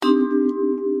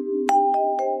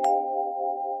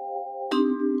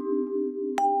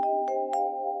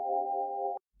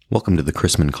Welcome to the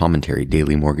Chrisman Commentary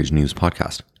Daily Mortgage News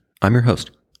Podcast. I'm your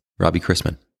host, Robbie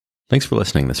Chrisman. Thanks for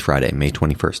listening this Friday, May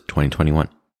 21st, 2021.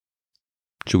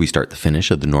 Should we start the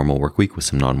finish of the normal work week with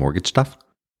some non-mortgage stuff?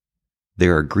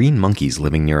 There are green monkeys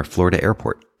living near a Florida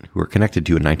airport who are connected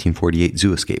to a 1948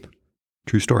 zoo escape.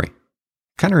 True story.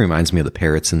 Kind of reminds me of the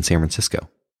parrots in San Francisco,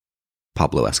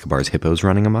 Pablo Escobar's hippos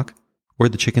running amok, or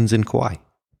the chickens in Kauai.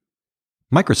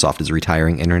 Microsoft is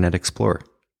retiring Internet Explorer.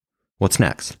 What's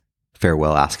next?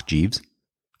 Farewell Ask Jeeves?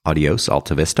 Adios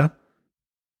Alta Vista?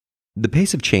 The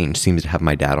pace of change seems to have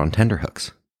my dad on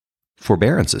tenterhooks.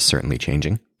 Forbearance is certainly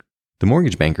changing. The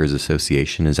Mortgage Bankers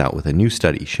Association is out with a new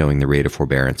study showing the rate of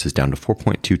forbearance is down to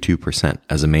 4.22%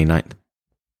 as of May 9th.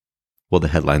 While the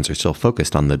headlines are still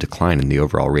focused on the decline in the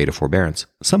overall rate of forbearance,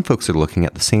 some folks are looking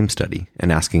at the same study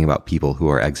and asking about people who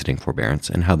are exiting forbearance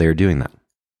and how they are doing that.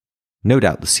 No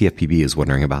doubt the CFPB is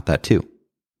wondering about that too.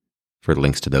 For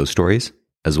links to those stories,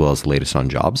 as well as the latest on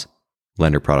jobs,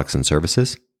 lender products and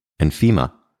services, and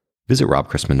FEMA, visit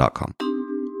robchrisman.com.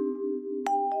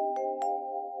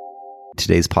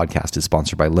 Today's podcast is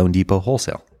sponsored by loanDepot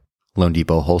Wholesale.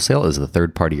 loanDepot Wholesale is the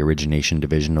third-party origination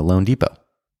division of loanDepot.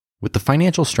 With the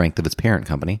financial strength of its parent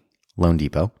company,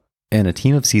 loanDepot, and a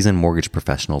team of seasoned mortgage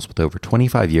professionals with over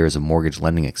 25 years of mortgage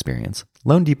lending experience,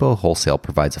 loanDepot Wholesale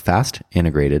provides a fast,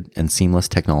 integrated, and seamless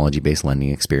technology-based lending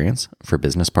experience for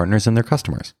business partners and their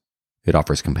customers. It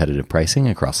offers competitive pricing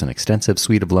across an extensive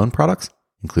suite of loan products,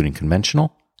 including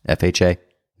conventional, FHA,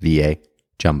 VA,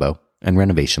 jumbo, and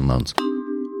renovation loans.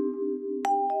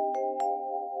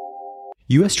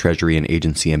 U.S. Treasury and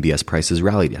agency MBS prices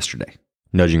rallied yesterday,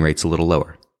 nudging rates a little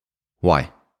lower.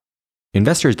 Why?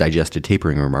 Investors digested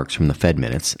tapering remarks from the Fed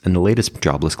minutes, and the latest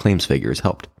jobless claims figures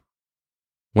helped.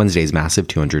 Wednesday's massive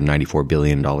 $294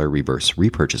 billion reverse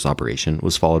repurchase operation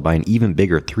was followed by an even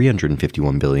bigger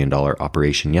 $351 billion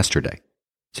operation yesterday,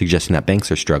 suggesting that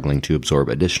banks are struggling to absorb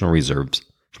additional reserves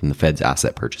from the Fed's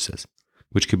asset purchases,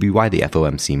 which could be why the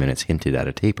FOMC minutes hinted at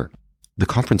a taper. The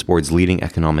Conference Board's leading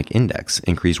economic index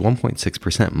increased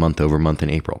 1.6% month over month in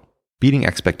April, beating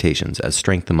expectations as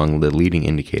strength among the leading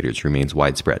indicators remains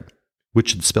widespread, which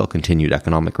should spell continued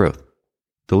economic growth.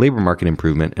 The labor market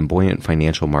improvement and buoyant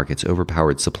financial markets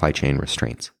overpowered supply chain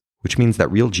restraints, which means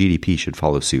that real GDP should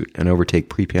follow suit and overtake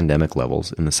pre-pandemic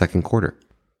levels in the second quarter.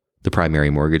 The primary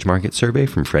mortgage market survey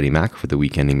from Freddie Mac for the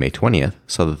week ending May 20th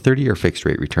saw the 30-year fixed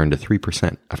rate return to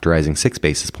 3% after rising 6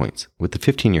 basis points, with the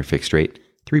 15-year fixed rate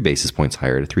 3 basis points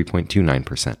higher to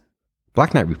 3.29%.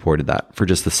 Black Knight reported that, for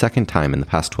just the second time in the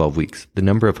past 12 weeks, the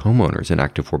number of homeowners in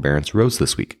active forbearance rose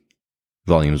this week.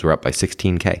 Volumes were up by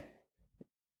 16K.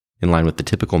 In line with the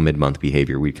typical mid-month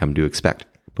behavior we'd come to expect,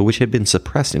 but which had been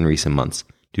suppressed in recent months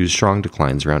due to strong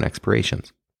declines around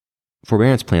expirations.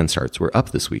 Forbearance plan starts were up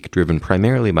this week, driven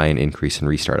primarily by an increase in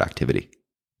restart activity.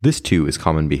 This too is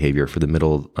common behavior for the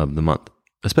middle of the month,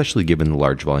 especially given the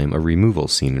large volume of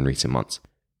removals seen in recent months.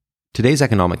 Today's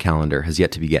economic calendar has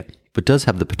yet to begin, but does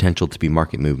have the potential to be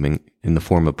market moving in the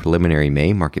form of preliminary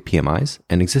May market PMIs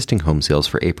and existing home sales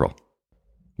for April.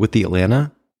 With the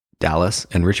Atlanta, Dallas,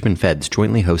 and Richmond Feds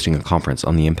jointly hosting a conference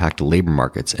on the impact of labor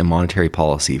markets and monetary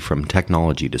policy from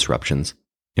technology disruptions,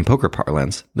 in poker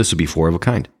parlance, this would be 4 of a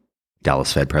kind.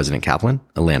 Dallas Fed President Kaplan,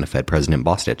 Atlanta Fed President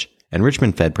Bostich, and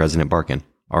Richmond Fed President Barkin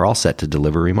are all set to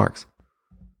deliver remarks.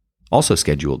 Also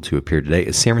scheduled to appear today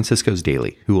is San Francisco's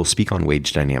Daly, who will speak on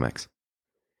wage dynamics.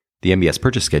 The MBS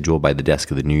purchase schedule by the desk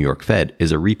of the New York Fed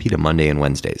is a repeat of Monday and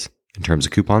Wednesdays, in terms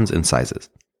of coupons and sizes,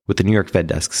 with the New York Fed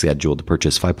desk scheduled to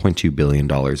purchase $5.2 billion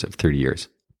of 30 years.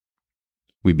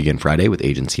 We begin Friday with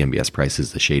agency MBS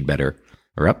prices the shade better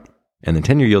or up, and the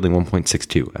 10-year yielding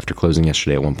 1.62 after closing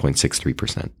yesterday at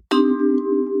 1.63%.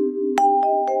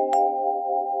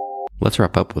 Let's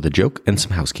wrap up with a joke and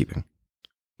some housekeeping.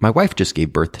 My wife just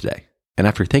gave birth today, and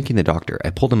after thanking the doctor,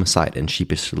 I pulled him aside and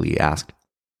sheepishly asked,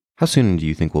 "How soon do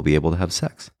you think we'll be able to have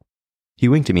sex?" He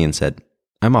winked at me and said,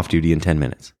 "I'm off duty in 10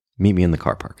 minutes. Meet me in the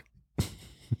car park."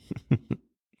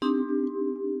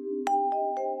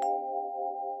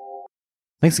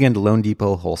 Thanks again to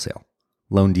loanDepot Wholesale.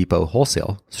 loanDepot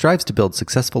Wholesale strives to build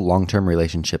successful long-term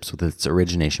relationships with its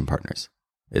origination partners.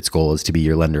 Its goal is to be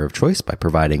your lender of choice by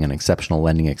providing an exceptional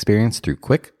lending experience through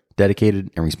quick,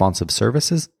 dedicated, and responsive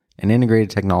services and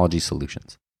integrated technology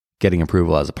solutions. Getting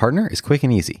approval as a partner is quick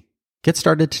and easy. Get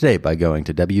started today by going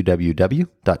to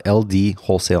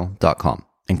www.ldwholesale.com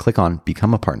and click on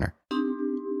Become a Partner.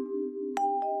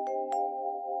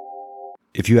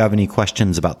 If you have any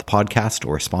questions about the podcast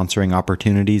or sponsoring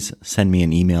opportunities, send me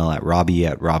an email at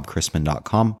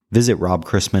robbie@robchrisman.com. Visit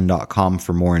robchrisman.com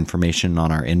for more information on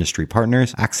our industry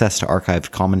partners, access to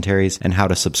archived commentaries, and how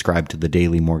to subscribe to the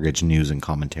daily mortgage news and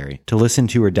commentary. To listen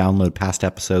to or download past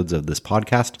episodes of this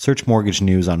podcast, search Mortgage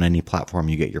News on any platform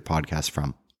you get your podcast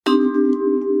from.